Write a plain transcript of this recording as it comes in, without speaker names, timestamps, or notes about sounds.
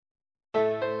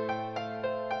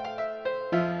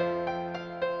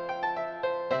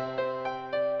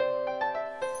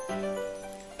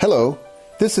Hello,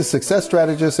 this is success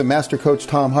strategist and master coach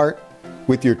Tom Hart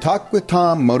with your Talk with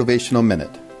Tom Motivational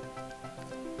Minute.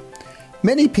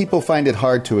 Many people find it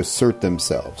hard to assert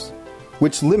themselves,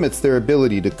 which limits their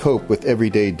ability to cope with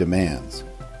everyday demands.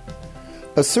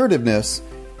 Assertiveness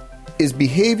is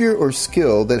behavior or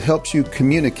skill that helps you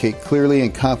communicate clearly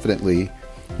and confidently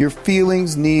your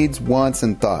feelings, needs, wants,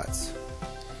 and thoughts.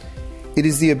 It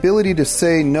is the ability to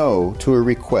say no to a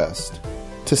request,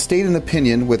 to state an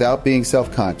opinion without being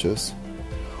self-conscious,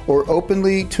 or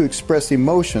openly to express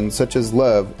emotions such as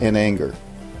love and anger.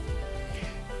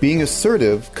 Being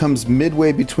assertive comes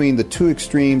midway between the two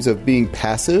extremes of being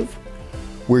passive,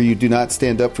 where you do not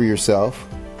stand up for yourself,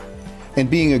 and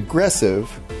being aggressive,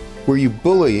 where you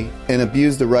bully and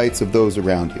abuse the rights of those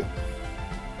around you.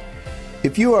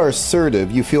 If you are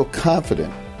assertive, you feel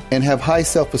confident and have high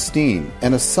self-esteem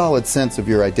and a solid sense of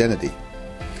your identity.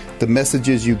 The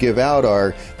messages you give out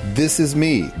are, this is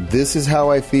me, this is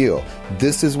how I feel,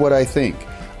 this is what I think,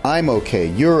 I'm okay,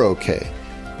 you're okay,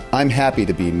 I'm happy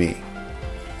to be me.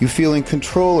 You feel in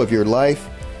control of your life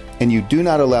and you do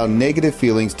not allow negative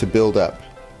feelings to build up.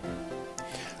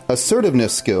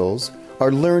 Assertiveness skills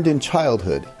are learned in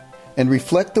childhood and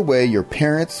reflect the way your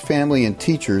parents, family, and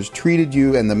teachers treated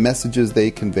you and the messages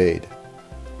they conveyed.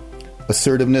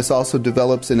 Assertiveness also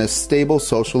develops in a stable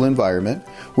social environment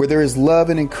where there is love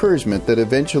and encouragement that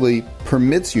eventually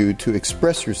permits you to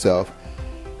express yourself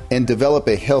and develop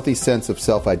a healthy sense of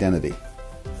self-identity.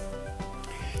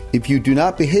 If you do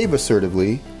not behave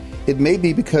assertively, it may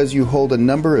be because you hold a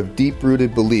number of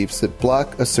deep-rooted beliefs that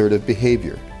block assertive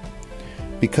behavior.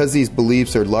 Because these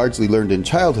beliefs are largely learned in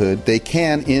childhood, they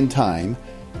can, in time,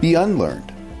 be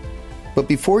unlearned. But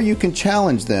before you can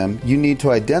challenge them, you need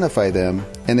to identify them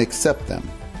and accept them.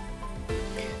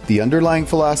 The underlying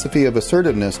philosophy of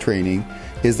assertiveness training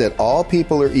is that all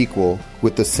people are equal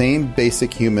with the same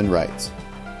basic human rights.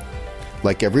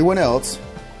 Like everyone else,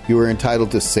 you are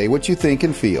entitled to say what you think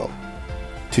and feel,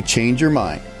 to change your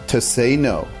mind, to say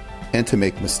no, and to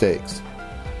make mistakes.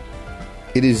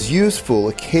 It is useful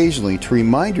occasionally to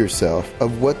remind yourself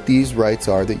of what these rights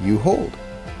are that you hold.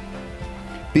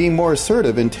 Being more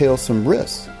assertive entails some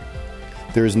risks.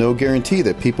 There is no guarantee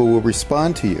that people will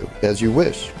respond to you as you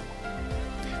wish.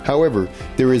 However,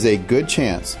 there is a good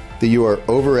chance that you are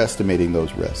overestimating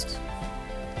those risks.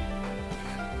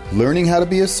 Learning how to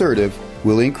be assertive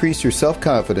will increase your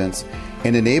self-confidence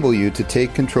and enable you to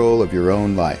take control of your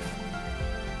own life.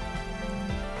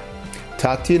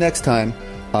 Talk to you next time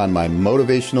on my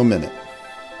Motivational Minute.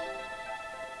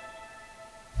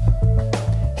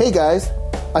 Hey guys,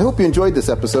 I hope you enjoyed this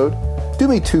episode. Do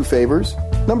me two favors.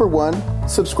 Number one,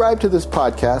 subscribe to this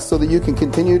podcast so that you can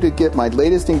continue to get my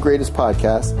latest and greatest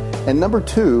podcasts. And number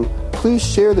two, please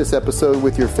share this episode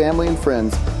with your family and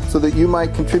friends so that you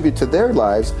might contribute to their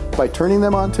lives by turning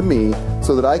them on to me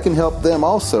so that I can help them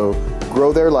also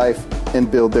grow their life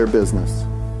and build their business.